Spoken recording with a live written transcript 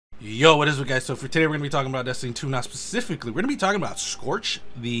Yo, what is it, guys? So for today we're going to be talking about Destiny 2. Now specifically, we're going to be talking about Scorch,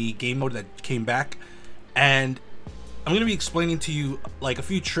 the game mode that came back, and I'm going to be explaining to you like a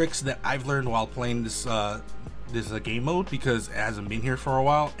few tricks that I've learned while playing this game mode, because it hasn't been here for a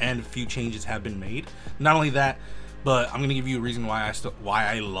while and a few changes have been made. Not only that, but I'm going to give you a reason why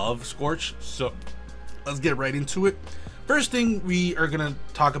I love Scorch. So let's get right into it. First thing we are going to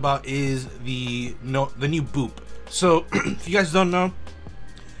talk about is the new boop. So if you guys don't know,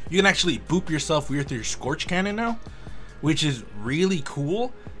 you can actually boop yourself with your Scorch cannon now, which is really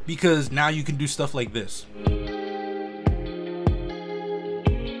cool because now you can do stuff like this.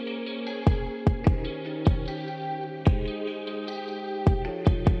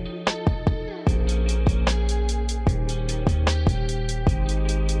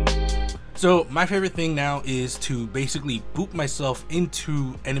 So my favorite thing now is to basically boop myself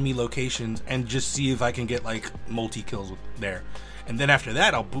into enemy locations and just see if I can get like multi-kills there. And then after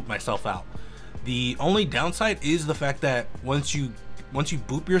that, I'll boop myself out. The only downside is the fact that once you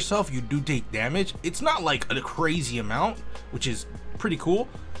boop yourself, you do take damage. It's not like a crazy amount, which is pretty cool,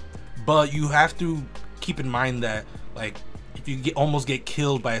 but you have to keep in mind that like if you almost get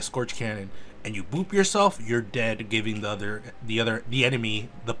killed by a Scorch cannon and you boop yourself, you're dead, giving the enemy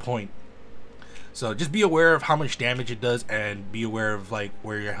the point. So just be aware of how much damage it does and be aware of like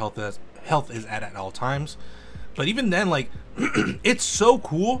where your health is at all times. But even then, like it's so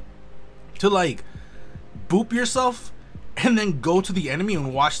cool to like boop yourself and then go to the enemy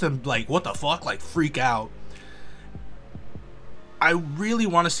and watch them like what the fuck, like freak out. I really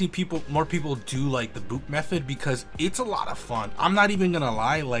want to see more people do like the boop method because it's a lot of fun. I'm not even gonna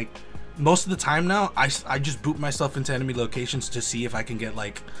lie, like most of the time now I just boop myself into enemy locations to see if I can get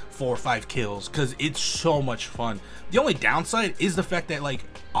like 4 or 5 kills because it's so much fun. The only downside is the fact that like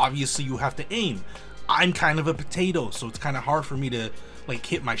obviously you have to aim. I'm kind of a potato, so it's kind of hard for me to like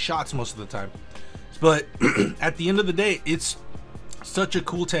hit my shots most of the time. But at the end of the day, it's such a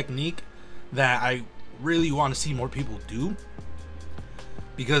cool technique that I really want to see more people do,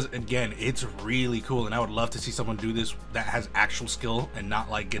 because again, it's really cool and I would love to see someone do this that has actual skill and not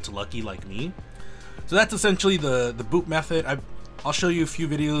like gets lucky like me. So that's essentially the boop method. I'll show you a few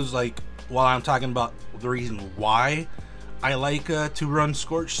videos like while I'm talking about the reason why I like to run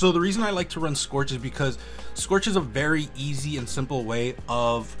Scorch. So the reason I like to run Scorch is because Scorch is a very easy and simple way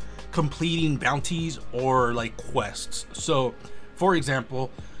of completing bounties or like quests. So for example,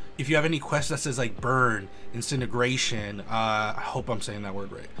 if you have any quest that says like burn, incineration, I hope I'm saying that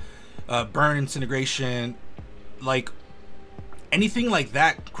word right, burn, incineration, like anything like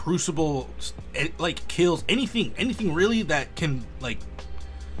that, crucible, like kills, anything really that can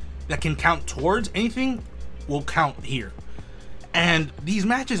count towards anything will count here. And these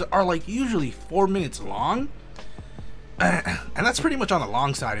matches are like usually 4 minutes long, and that's pretty much on the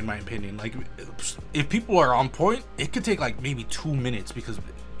long side in my opinion. Like if people are on point, it could take like maybe 2 minutes because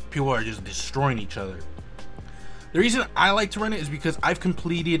people are just destroying each other. The reason I like to run it is because I've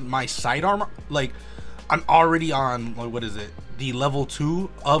completed my sidearm. Like I'm already on, like, what is it, the level 2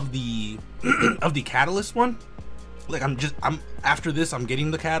 of the of the catalyst one. Like I'm after this I'm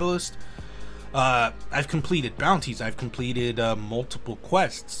getting the catalyst. I've completed bounties, I've completed multiple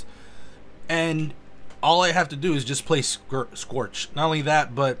quests, and all I have to do is just play Scorch. Not only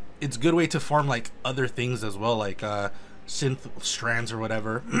that, but it's a good way to farm like other things as well, like synth strands or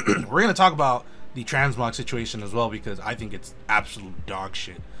whatever. We're gonna talk about the transmog situation as well because I think it's absolute dog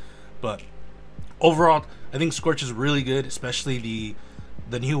shit. But overall, I think Scorch is really good, especially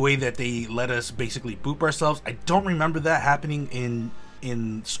the new way that they let us basically boop ourselves. I don't remember that happening in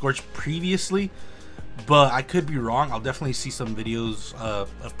Scorch previously, but I could be wrong. I'll definitely see some videos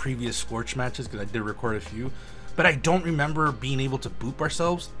of previous Scorch matches because I did record a few, but I don't remember being able to boop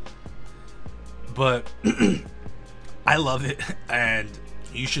ourselves. But I love it and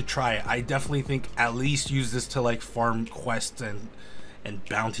you should try it. I definitely think at least use this to like farm quests and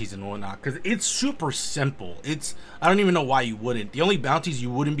bounties and whatnot, because it's super simple. I don't even know why you wouldn't. The only bounties you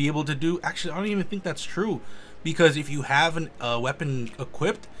wouldn't be able to do, actually I don't even think that's true, because if you have a weapon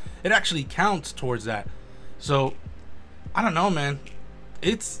equipped, it actually counts towards that. So I don't know, man,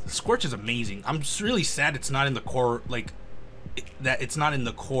 Scorch is amazing. I'm just really sad it's not in the core, like that it's not in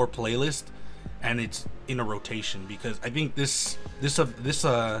the core playlist and it's in a rotation, because I think this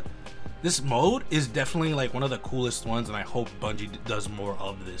mode is definitely like one of the coolest ones, and I hope Bungie does more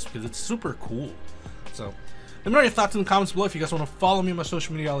of this because it's super cool. So let me know your thoughts in the comments below. If you guys want to follow me on my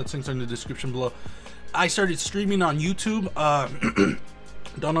social media, all the links are in the description below. I started streaming on YouTube.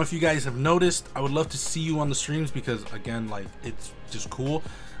 Don't know if you guys have noticed. I would love to see you on the streams because again, like, it's just cool.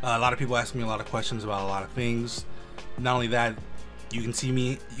 A lot of people ask me a lot of questions about a lot of things. Not only that, you can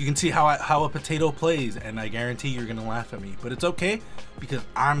see how a potato plays, and I guarantee you're gonna laugh at me, but it's okay because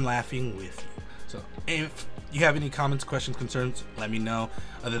I'm laughing with you. So if you have any comments, questions, concerns, let me know.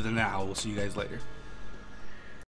 Other than that, I will see you guys later.